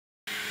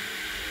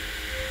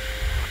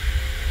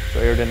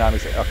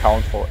Aerodynamics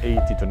account for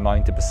 80 to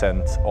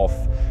 90% of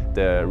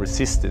the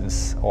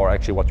resistance, or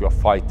actually what you are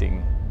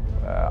fighting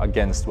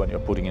against when you're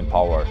putting in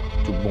power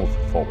to move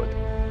forward.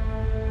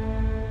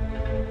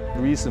 The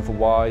reason for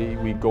why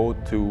we go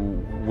to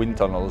wind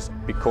tunnels,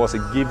 because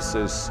it gives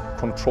us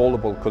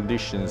controllable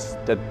conditions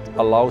that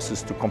allows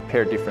us to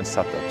compare different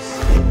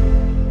setups.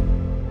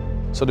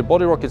 So the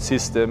body rocket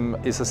system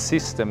is a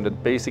system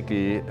that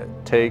basically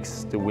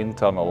takes the wind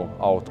tunnel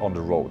out on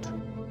the road.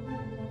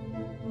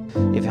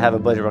 If you have a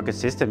body rocket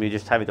system, you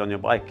just have it on your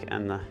bike,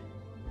 and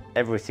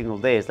every single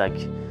day is like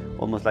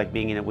almost like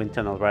being in a wind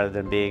tunnel rather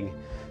than being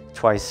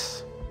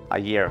twice a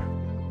year.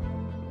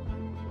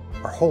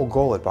 Our whole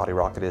goal at Body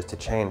Rocket is to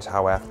change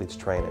how athletes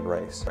train and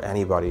race.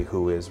 Anybody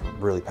who is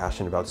really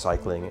passionate about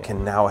cycling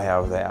can now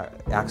have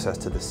access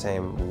to the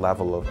same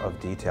level of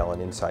detail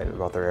and insight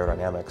about their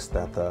aerodynamics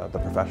that the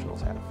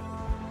professionals have.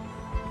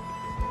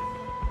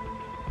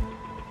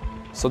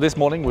 So this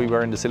morning we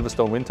were in the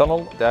Silverstone wind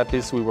tunnel. The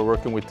athletes we were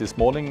working with this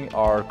morning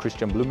are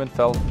Kristian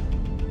Blummenfelt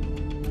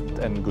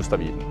and Gustav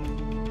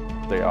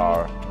Iden. They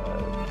are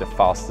the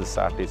fastest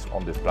athletes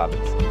on this planet.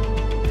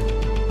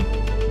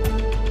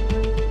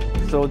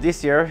 So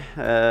this year,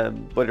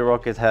 Body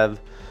Rocket have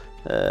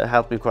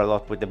helped me quite a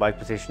lot with the bike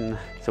position.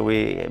 So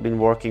we have been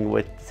working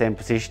with the same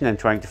position and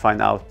trying to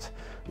find out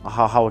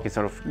how I can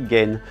sort of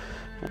gain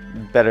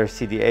better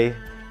CDA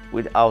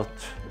without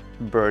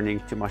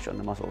burning too much on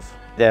the muscles.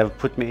 They have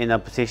put me in a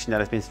position that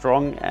has been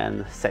strong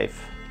and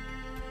safe,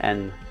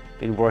 and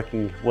been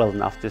working well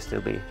enough to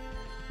still be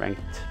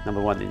ranked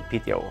 #1 in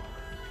PTO.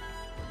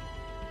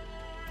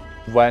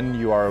 When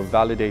you are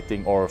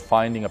validating or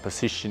finding a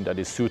position that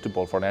is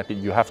suitable for an athlete,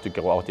 you have to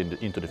go out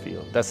into the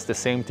field. That's the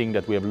same thing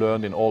that we have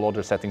learned in all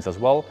other settings as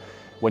well.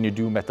 When you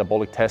do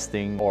metabolic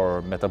testing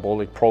or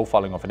metabolic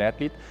profiling of an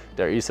athlete,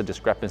 there is a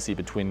discrepancy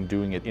between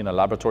doing it in a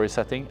laboratory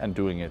setting and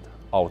doing it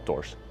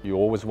outdoors. You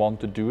always want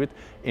to do it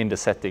in the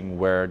setting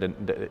where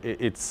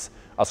it's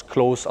as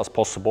close as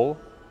possible,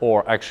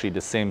 or actually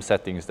the same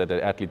settings that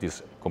the athlete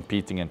is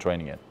competing and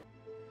training in.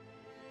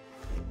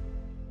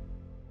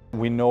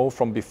 We know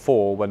from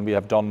before, when we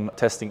have done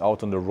testing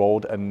out on the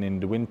road and in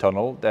the wind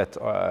tunnel, that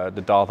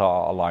the data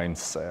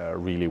aligns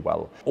really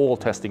well. All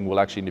testing will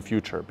actually in the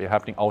future be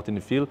happening out in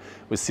the field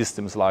with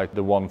systems like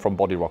the one from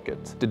Body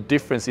Rocket. The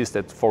difference is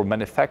that for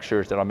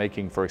manufacturers that are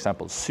making, for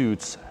example,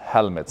 suits,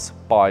 helmets,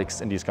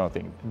 bikes and these kind of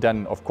things,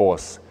 then of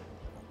course,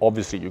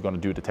 obviously you're going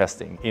to do the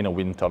testing in a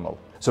wind tunnel.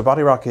 So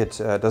Body Rocket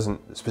doesn't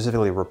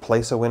specifically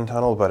replace a wind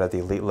tunnel, but at the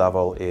elite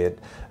level it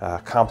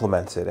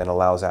complements it and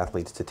allows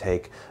athletes to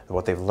take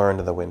what they've learned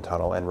in the wind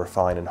tunnel and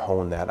refine and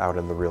hone that out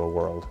in the real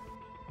world.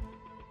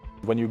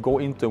 When you go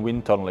into a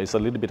wind tunnel, it's a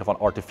little bit of an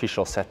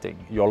artificial setting.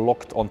 You're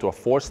locked onto a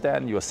force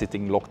stand, you're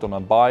sitting locked on a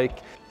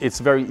bike.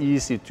 It's very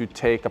easy to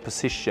take a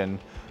position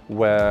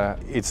where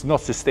it's not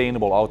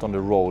sustainable out on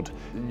the road.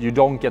 You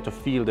don't get to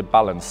feel the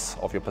balance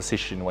of your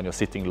position when you're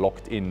sitting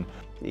locked in.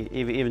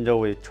 Even though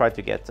we try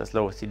to get as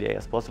low CDA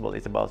as possible,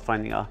 it's about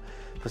finding a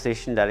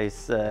position that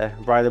is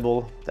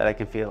rideable, that I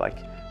can feel like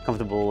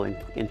comfortable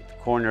in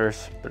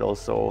corners, but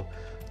also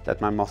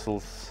that my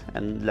muscles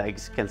and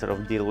legs can sort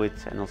of deal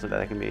with, and also that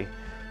I can be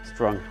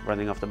strong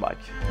running off the bike.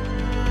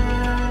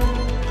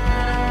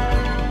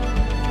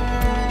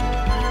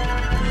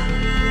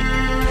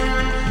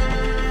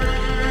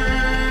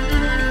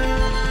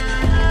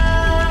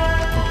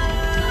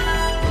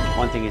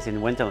 One thing is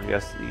in wind tunnel, you're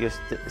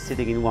just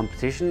sitting in one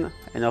position,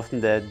 and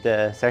often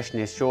the session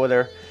is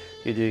shorter.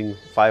 You're doing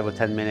 5 or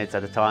 10 minutes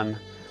at a time,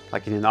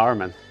 like in an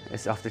Ironman.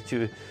 It's after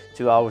two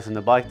hours on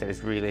the bike that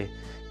is really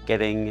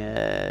getting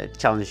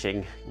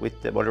challenging.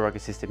 With the Body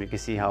Rocket system, you can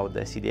see how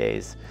the CDA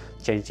is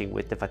changing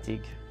with the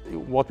fatigue.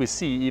 What we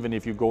see, even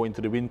if you go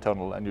into the wind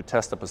tunnel and you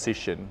test a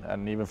position,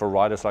 and even for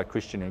riders like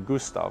Kristian and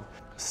Gustav,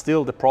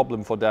 still the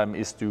problem for them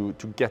is to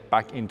get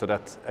back into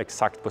that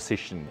exact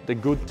position. The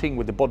good thing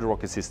with the Body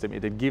Rocket system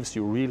is it gives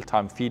you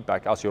real-time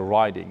feedback as you're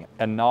riding.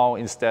 And now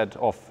instead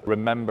of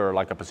remember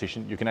like a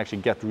position, you can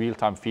actually get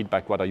real-time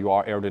feedback whether you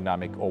are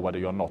aerodynamic or whether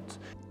you're not.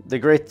 The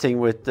great thing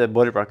with the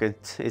Body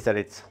Rocket is that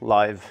it's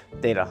live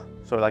data.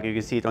 So like you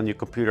can see it on your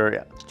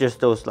computer, just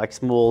those like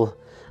small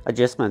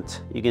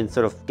adjustment, you can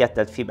sort of get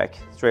that feedback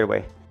straight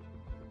away.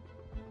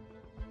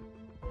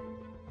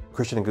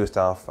 Kristian and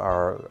Gustav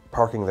are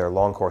parking their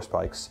long course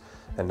bikes,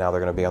 and now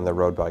they're going to be on their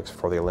road bikes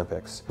for the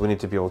Olympics. We need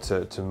to be able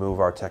to move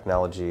our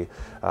technology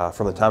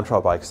from the time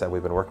trial bikes that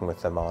we've been working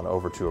with them on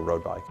over to a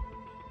road bike.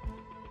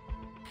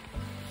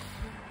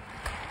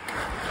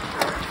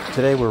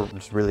 Today we're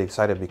just really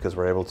excited because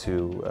we're able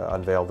to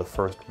unveil the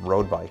first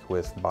road bike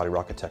with Body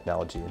Rocket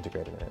technology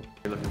integrated in it.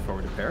 We're looking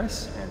forward to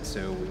Paris, and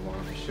so we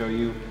wanted to show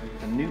you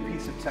a new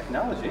piece of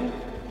technology.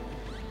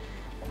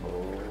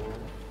 Oh,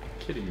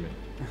 Kidding me.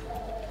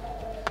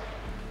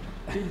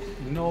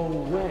 No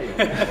way.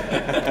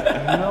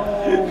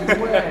 No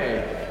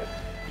way.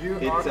 You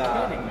are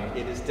kidding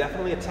me. It is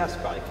definitely a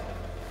test bike,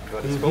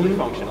 but it's fully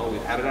functional.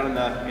 We've had it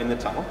out in the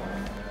tunnel.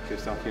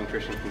 Gustav and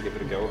Kristian can give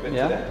it a go a bit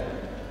today.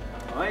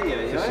 Oh,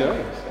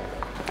 yeah.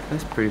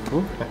 That's pretty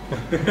cool.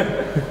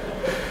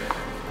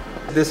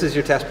 This is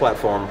your test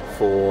platform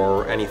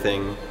for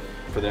anything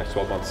for the next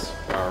 12 months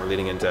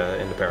leading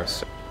into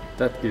Paris.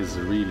 That is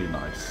really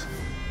nice.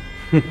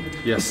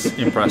 Yes,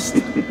 impressed.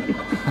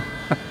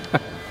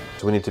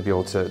 So we need to be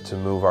able to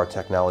move our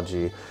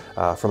technology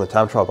from the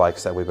time trial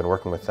bikes that we've been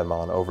working with them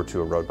on over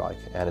to a road bike.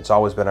 And it's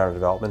always been our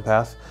development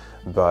path,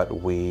 but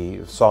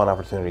we saw an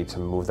opportunity to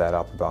move that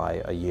up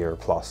by a year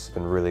plus. It's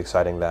been really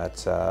exciting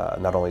that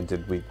not only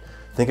did we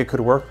think it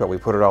could work, but we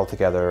put it all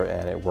together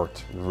and it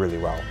worked really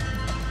well.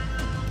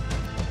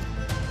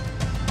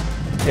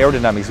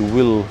 Aerodynamics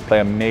will play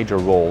a major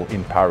role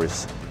in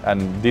Paris, and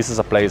this is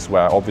a place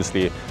where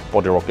obviously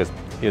body rocket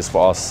is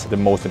for us the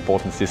most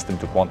important system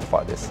to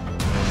quantify this.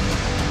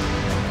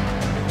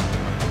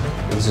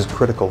 This is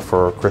critical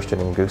for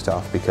Kristian and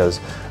Gustav because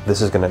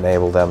this is going to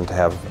enable them to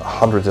have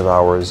hundreds of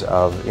hours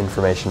of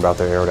information about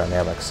their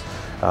aerodynamics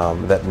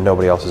that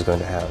nobody else is going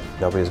to have.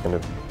 Nobody's going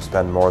to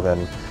spend more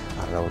than,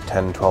 I don't know,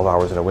 10, 12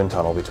 hours in a wind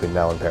tunnel between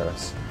now and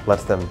Paris.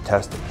 Lets them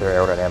test their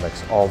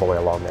aerodynamics all the way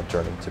along that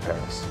journey to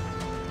Paris.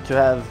 To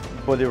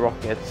have body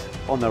rocket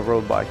on a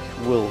road bike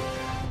will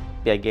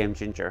be a game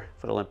changer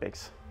for the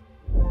Olympics.